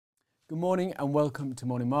Good morning and welcome to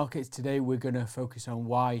Morning Markets. Today we're going to focus on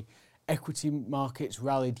why equity markets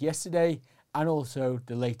rallied yesterday and also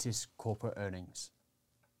the latest corporate earnings.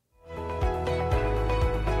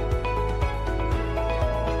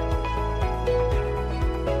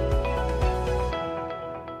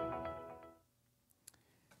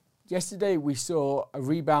 Yesterday we saw a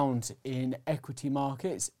rebound in equity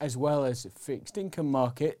markets as well as fixed income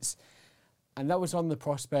markets, and that was on the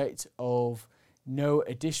prospect of no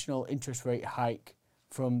additional interest rate hike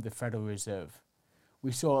from the Federal Reserve.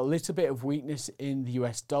 We saw a little bit of weakness in the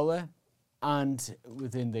US dollar and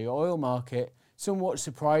within the oil market, somewhat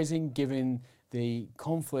surprising given the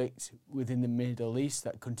conflict within the Middle East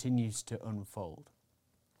that continues to unfold.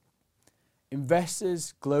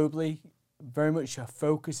 Investors globally very much are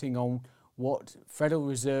focusing on what Federal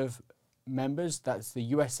Reserve members, that's the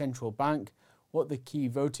US Central Bank, what the key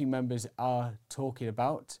voting members are talking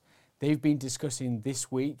about. They've been discussing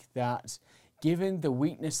this week that given the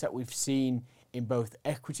weakness that we've seen in both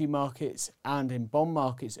equity markets and in bond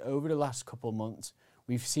markets over the last couple of months,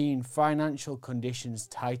 we've seen financial conditions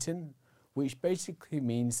tighten, which basically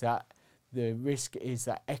means that the risk is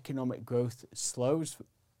that economic growth slows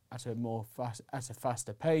at a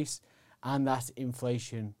faster pace and that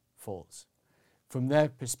inflation falls. From their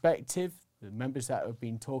perspective, the members that have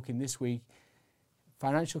been talking this week,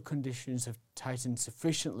 financial conditions have tightened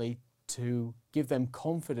sufficiently to give them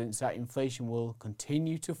confidence that inflation will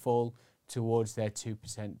continue to fall towards their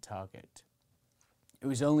 2% target. It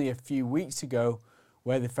was only a few weeks ago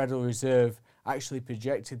where the Federal Reserve actually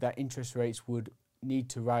projected that interest rates would need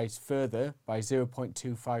to rise further by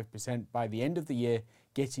 0.25% by the end of the year,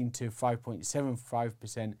 getting to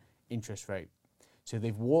 5.75% interest rate. So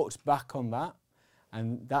they've walked back on that,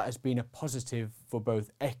 and that has been a positive for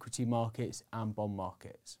both equity markets and bond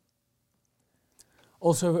markets.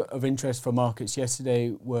 Also of interest for markets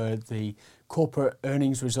yesterday were the corporate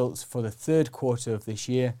earnings results for the third quarter of this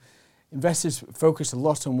year. Investors focus a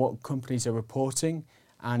lot on what companies are reporting,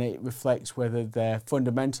 and it reflects whether their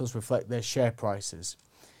fundamentals reflect their share prices.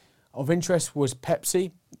 Of interest was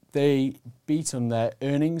Pepsi. They beat on their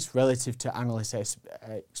earnings relative to analyst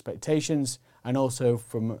expectations and also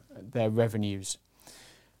from their revenues.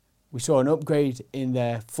 We saw an upgrade in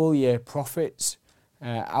their full year profits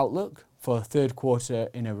outlook for the third quarter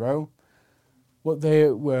in a row. What they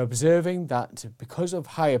were observing that because of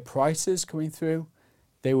higher prices coming through,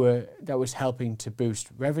 that was helping to boost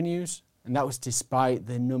revenues, and that was despite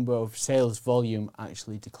the number of sales volume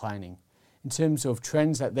actually declining. In terms of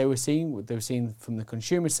trends that they were seeing from the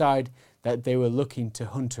consumer side that they were looking to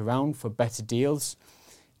hunt around for better deals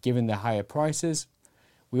given the higher prices.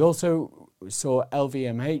 We also saw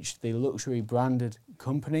LVMH, the luxury branded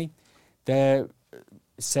company, their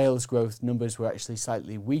sales growth numbers were actually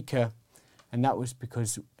slightly weaker, and that was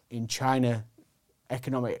because in China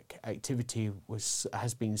economic activity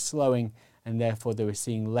has been slowing, and therefore they were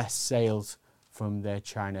seeing less sales from their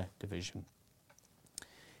China division.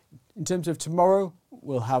 In terms of tomorrow,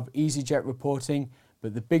 we'll have EasyJet reporting,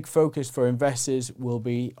 but the big focus for investors will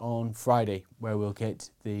be on Friday, where we'll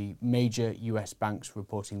get the major US banks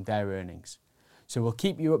reporting their earnings. So we'll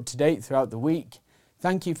keep you up to date throughout the week.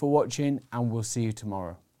 Thank you for watching, and we'll see you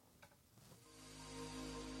tomorrow.